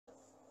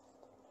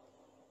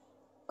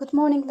Good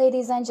morning,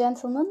 ladies and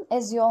gentlemen.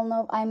 As you all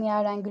know, I'm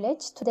Yaren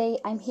Güleç. Today,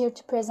 I'm here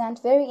to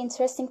present very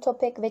interesting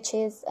topic, which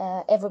is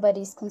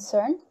everybody's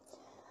concern.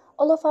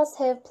 All of us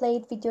have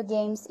played video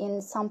games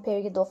in some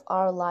period of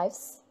our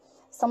lives.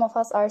 Some of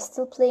us are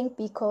still playing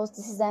because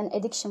this is an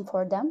addiction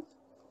for them.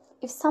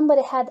 If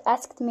somebody had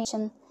asked me,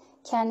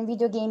 can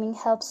video gaming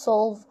help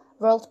solve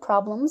world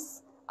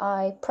problems?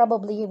 I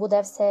probably would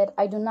have said,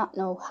 I do not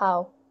know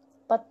how.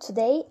 But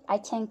today, I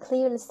can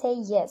clearly say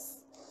yes.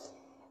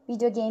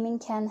 Video gaming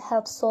can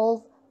help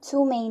solve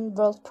two main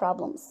world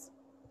problems.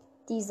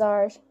 These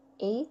are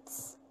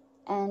AIDS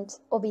and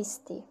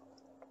obesity.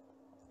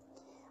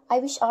 I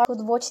wish I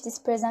could watch this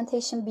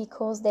presentation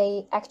because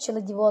they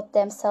actually devote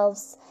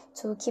themselves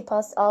to keep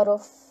us out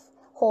of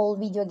whole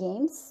video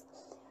games.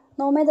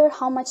 No matter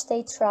how much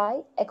they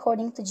try,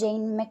 according to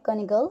Jane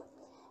McGonigal,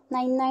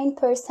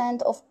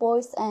 99% of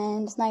boys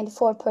and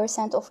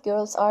 94% of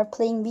girls are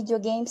playing video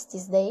games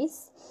these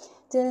days.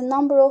 The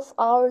number of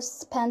hours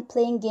spent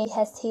playing games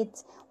has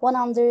hit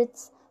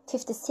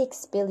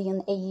 156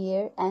 billion a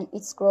year, and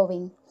it's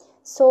growing.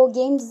 So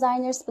game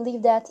designers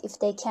believe that if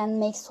they can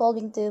make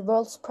solving the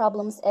world's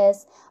problems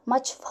as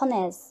much fun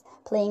as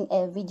playing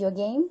a video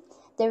game,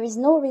 there is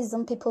no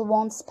reason people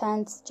won't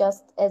spend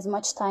just as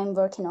much time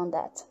working on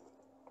that.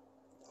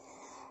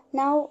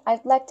 Now,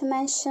 I'd like to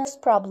mention this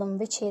problem,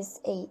 which is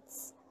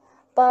AIDS.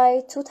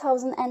 By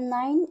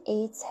 2009,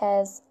 AIDS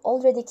has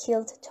already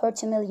killed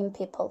 30 million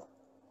people.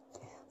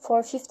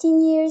 For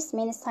 15 years,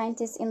 many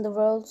scientists in the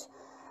world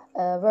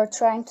were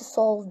trying to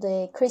solve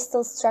the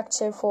crystal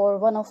structure for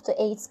one of the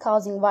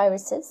AIDS-causing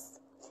viruses.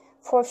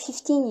 For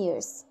 15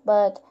 years,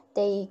 but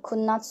they could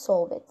not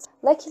solve it.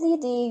 Luckily,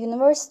 the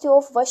University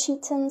of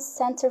Washington's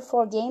Center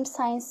for Game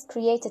Science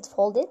created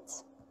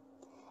Foldit,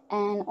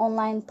 an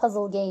online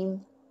puzzle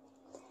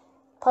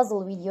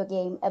video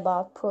game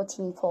about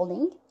protein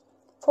folding.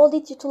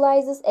 Foldit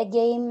utilizes a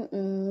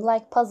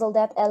game-like puzzle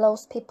that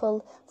allows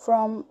people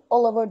from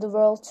all over the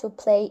world to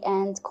play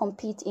and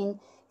compete in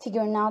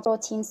figuring out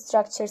protein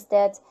structures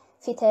that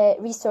fit a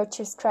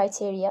researcher's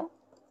criteria.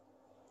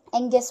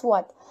 And guess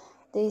what?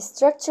 The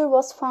structure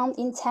was found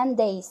in 10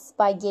 days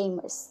by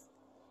gamers.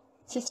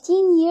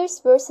 15 years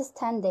versus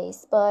 10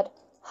 days, but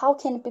how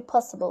can it be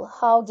possible?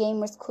 How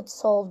gamers could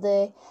solve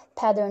the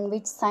pattern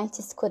which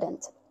scientists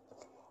couldn't?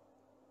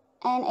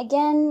 And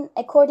again,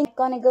 according to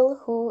McGonigal,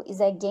 who is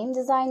a game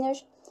designer,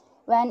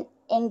 when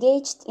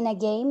engaged in a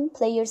game,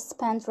 players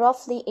spend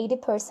roughly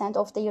 80%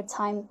 of their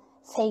time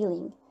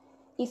failing.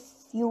 If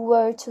you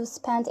were to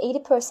spend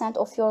 80%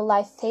 of your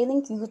life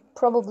failing, you would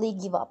probably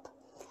give up.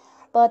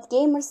 But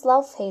gamers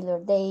love failure.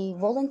 They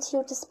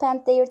volunteer to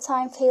spend their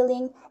time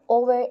failing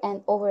over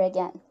and over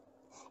again.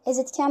 As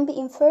it can be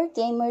inferred,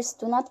 gamers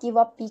do not give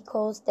up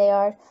because they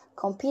are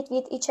compete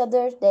with each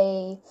other,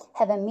 they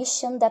have a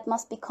mission that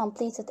must be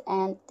completed,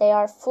 and they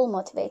are full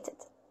motivated.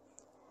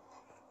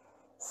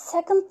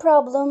 Second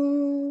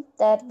problem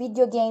that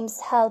video games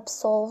help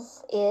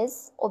solve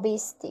is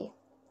obesity.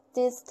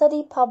 The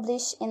study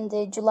published in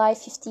the July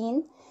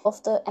 15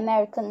 of the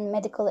American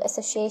Medical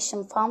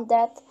Association found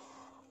that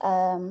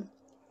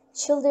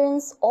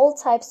children's all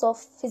types of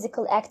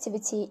physical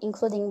activity,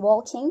 including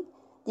walking,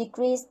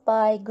 decreased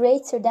by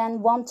greater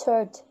than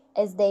 1/3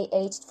 as they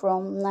aged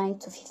from 9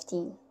 to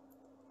 15.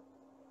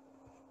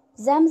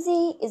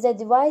 Zamzi is a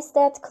device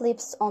that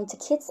clips onto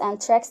kids and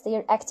tracks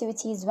their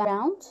activities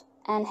around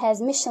and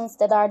has missions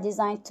that are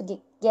designed to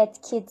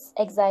get kids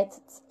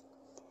excited.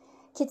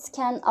 Kids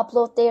can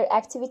upload their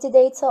activity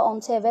data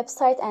onto a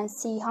website and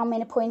see how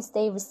many points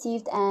they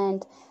received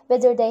and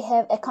whether they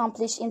have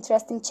accomplished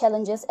interesting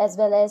challenges as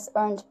well as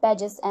earned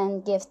badges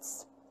and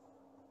gifts.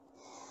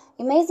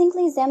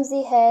 Amazingly,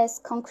 Zamzi has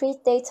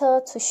concrete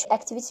data to show the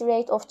activity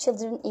rate of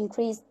children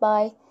increased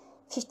by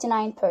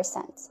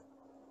 59%.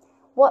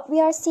 What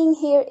we are seeing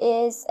here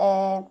is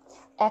a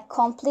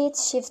complete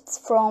shift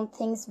from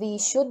things we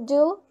should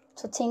do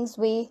to things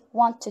we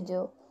want to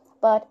do.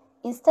 But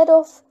instead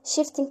of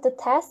shifting the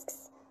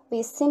tasks,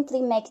 we simply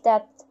make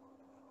that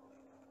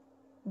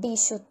we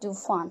should do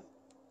fun.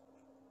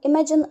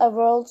 Imagine a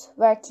world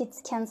where kids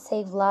can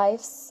save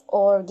lives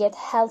or get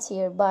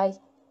healthier by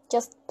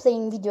just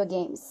playing video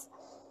games.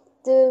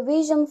 The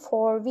vision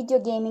for video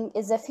gaming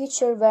is a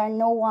future where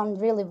no one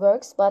really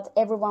works, but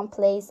everyone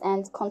plays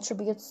and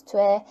contributes to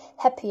a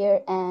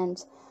happier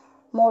and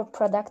more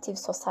productive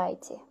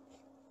society.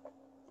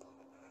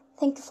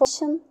 Thank you for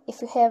watching.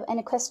 If you have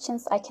any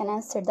questions, I can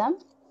answer them.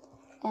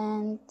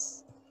 And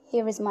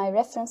here is my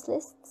reference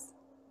list.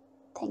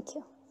 Thank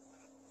you.